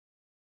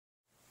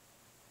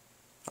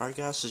Alright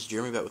guys, this is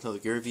Jeremy back with another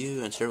gear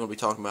review, and today we're going to be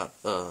talking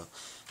about the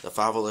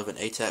 511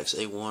 atac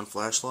A1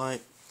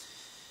 flashlight.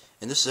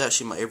 And this is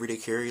actually my everyday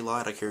carry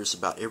light. I carry this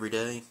about every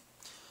day.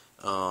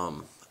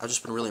 I've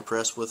just been really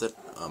impressed with it.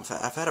 I've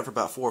had it for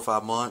about 4 or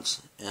 5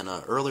 months, and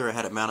earlier I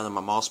had it mounted on my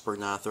Msrp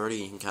 930.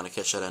 You can kind of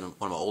catch that in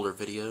one of my older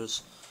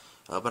videos.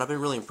 But I've been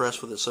really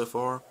impressed with it so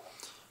far.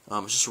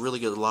 It's just a really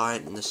good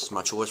light, and this is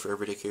my choice for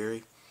everyday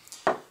carry.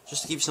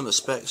 Just to give you some of the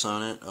specs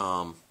on it,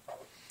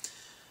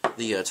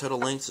 the total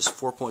length is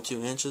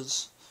 4.2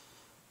 inches,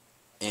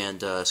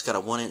 and it's got a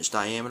 1-inch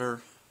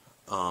diameter,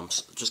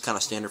 just kind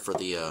of standard for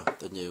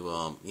the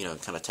new,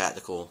 kind of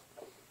tactical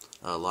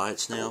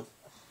lights now.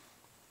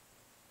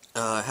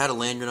 I had a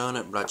lanyard on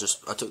it, but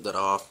I took that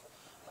off,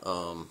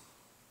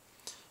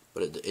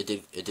 but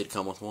it did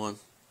come with one.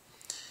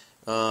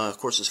 Of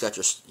course, it's got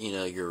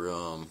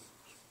your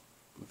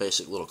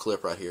basic little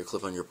clip right here,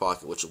 clip on your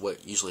pocket, which is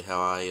usually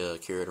how I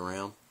carry it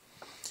around.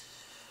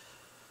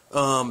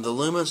 The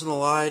lumens in the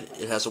light,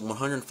 it has a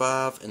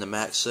 105 in the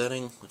max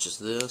setting, which is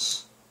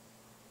this.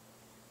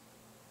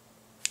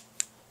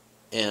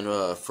 And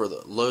for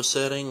the low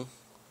setting,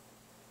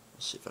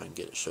 let's see if I can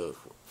get it showed.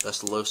 That's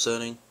the low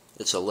setting.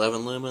 It's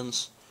 11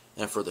 lumens.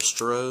 And for the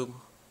strobe,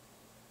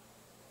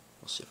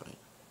 let's see if I can.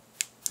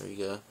 There you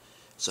go.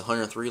 It's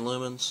 103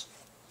 lumens,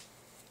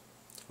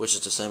 which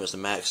is the same as the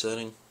max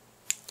setting.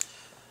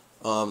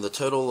 The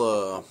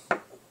total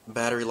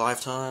battery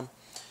lifetime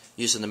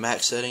using the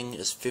max setting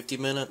is 50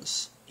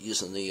 minutes.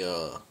 Using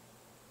the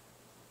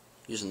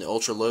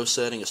ultra low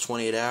setting is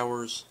 28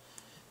 hours,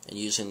 and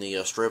using the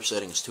strobe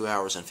setting is 2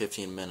 hours and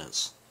 15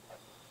 minutes.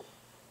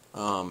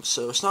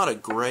 So it's not a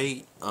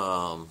great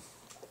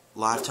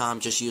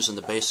lifetime just using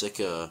the basic,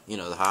 the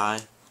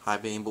high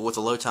beam. But with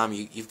the low time,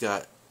 you've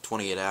got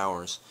 28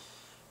 hours.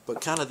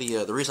 But kind of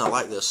the reason I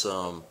like this,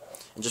 and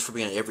just for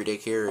being an everyday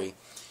carry,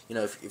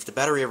 if the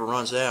battery ever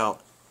runs out,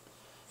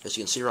 as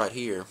you can see right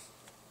here,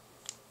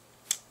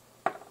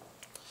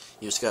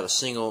 you just got a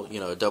single,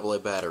 a AA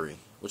battery,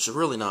 which is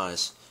really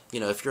nice.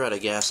 If you're at a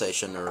gas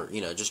station or,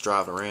 just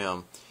driving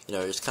around,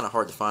 it's kind of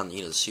hard to find, the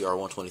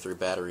CR123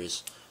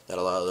 batteries that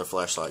a lot of other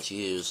flashlights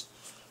use,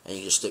 and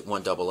you can just stick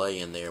one AA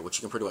in there, which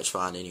you can pretty much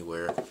find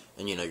anywhere,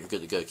 and, you're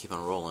good to go, keep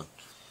on rolling.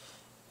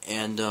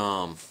 And,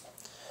 let's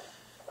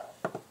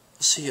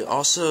see,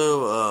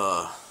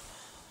 also,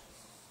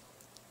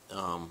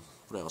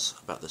 what else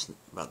about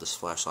this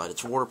flashlight?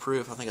 It's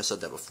waterproof. I think I said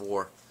that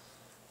before,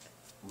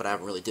 but I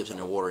haven't really dipped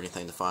into water or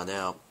anything to find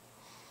out.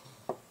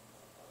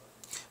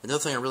 Another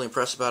thing I'm really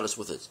impressed about is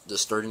with the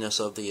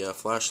sturdiness of the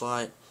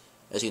flashlight.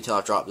 As you can tell,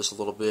 I've dropped this a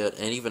little bit,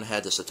 and even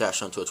had this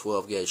attached onto a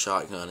 12 gauge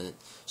shotgun, and it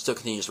still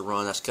continues to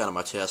run. That's kind of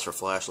my test for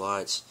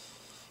flashlights.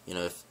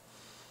 If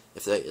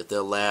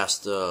they'll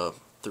last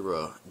through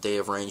a day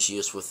of range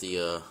use with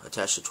the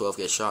attached to 12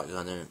 gauge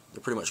shotgun, they're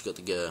pretty much good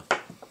to go.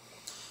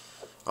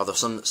 Although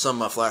some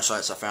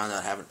flashlights I found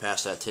out haven't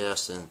passed that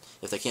test, and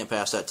if they can't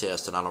pass that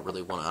test, then I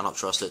don't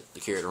trust it to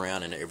carry it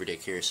around in an everyday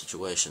carry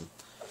situation.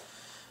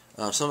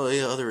 Some of the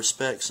other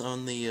specs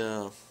on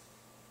the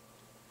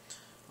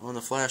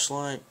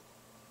flashlight.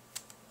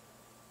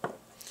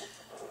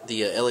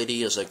 The LED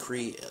is a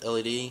Cree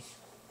LED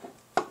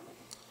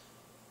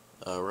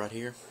right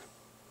here.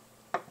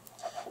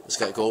 It's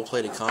got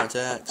gold-plated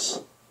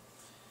contacts,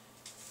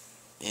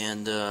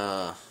 and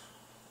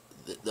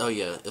oh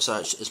yeah,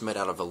 it's made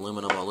out of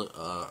aluminum,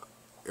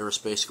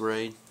 aerospace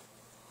grade,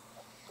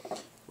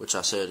 which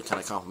I said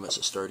kind of complements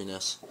its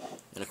sturdiness.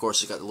 And of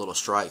course, it's got the little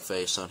strike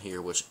face on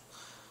here, which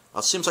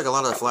it seems like a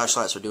lot of the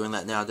flashlights are doing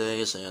that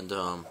nowadays. And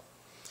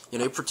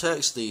it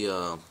protects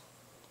the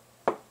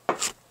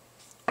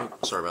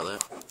sorry about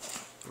that.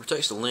 It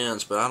protects the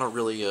lens, but I don't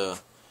really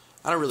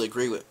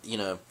agree with.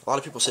 A lot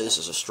of people say this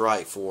is a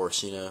strike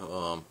force.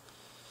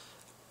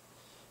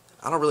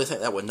 I don't really think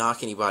that would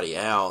knock anybody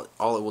out.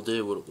 All it will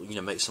do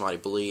would, make somebody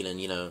bleed,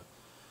 and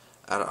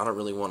I don't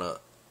really want to,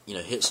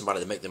 hit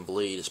somebody to make them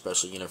bleed,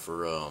 especially,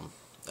 for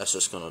that's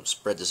just going to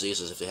spread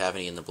diseases if they have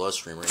any in the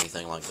bloodstream or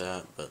anything like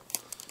that. But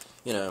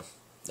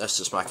that's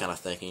just my kind of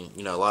thinking.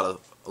 A lot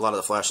of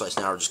the flashlights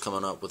now are just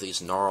coming up with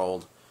these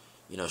gnarled,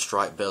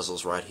 stripe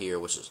bezels right here,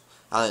 which is,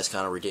 I think it's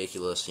kind of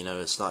ridiculous.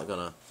 It's not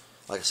gonna,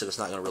 like I said, it's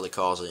not gonna really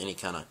cause any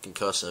kind of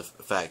concussive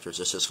factors.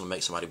 It's just gonna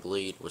make somebody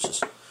bleed, which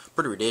is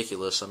pretty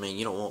ridiculous. I mean,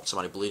 you don't want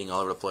somebody bleeding all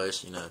over the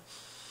place.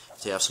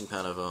 If they have some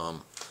kind of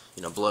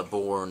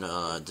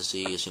bloodborne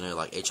disease,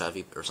 like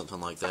HIV or something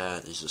like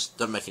that. It just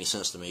doesn't make any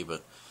sense to me.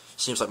 But it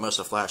seems like most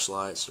of the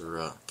flashlights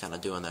are kind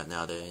of doing that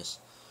nowadays.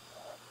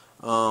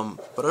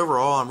 But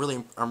overall, I'm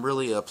really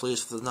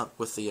pleased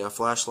with the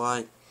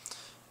flashlight.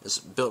 It's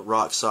built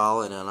rock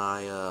solid, and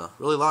I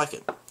really like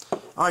it.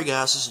 Alright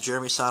guys, this is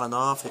Jeremy signing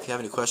off. If you have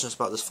any questions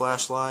about this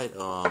flashlight,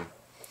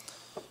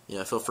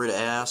 feel free to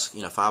ask.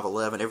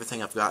 511,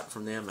 everything I've got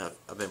from them,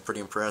 I've been pretty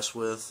impressed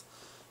with,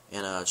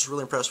 and just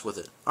really impressed with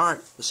it.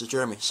 Alright, this is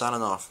Jeremy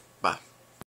signing off.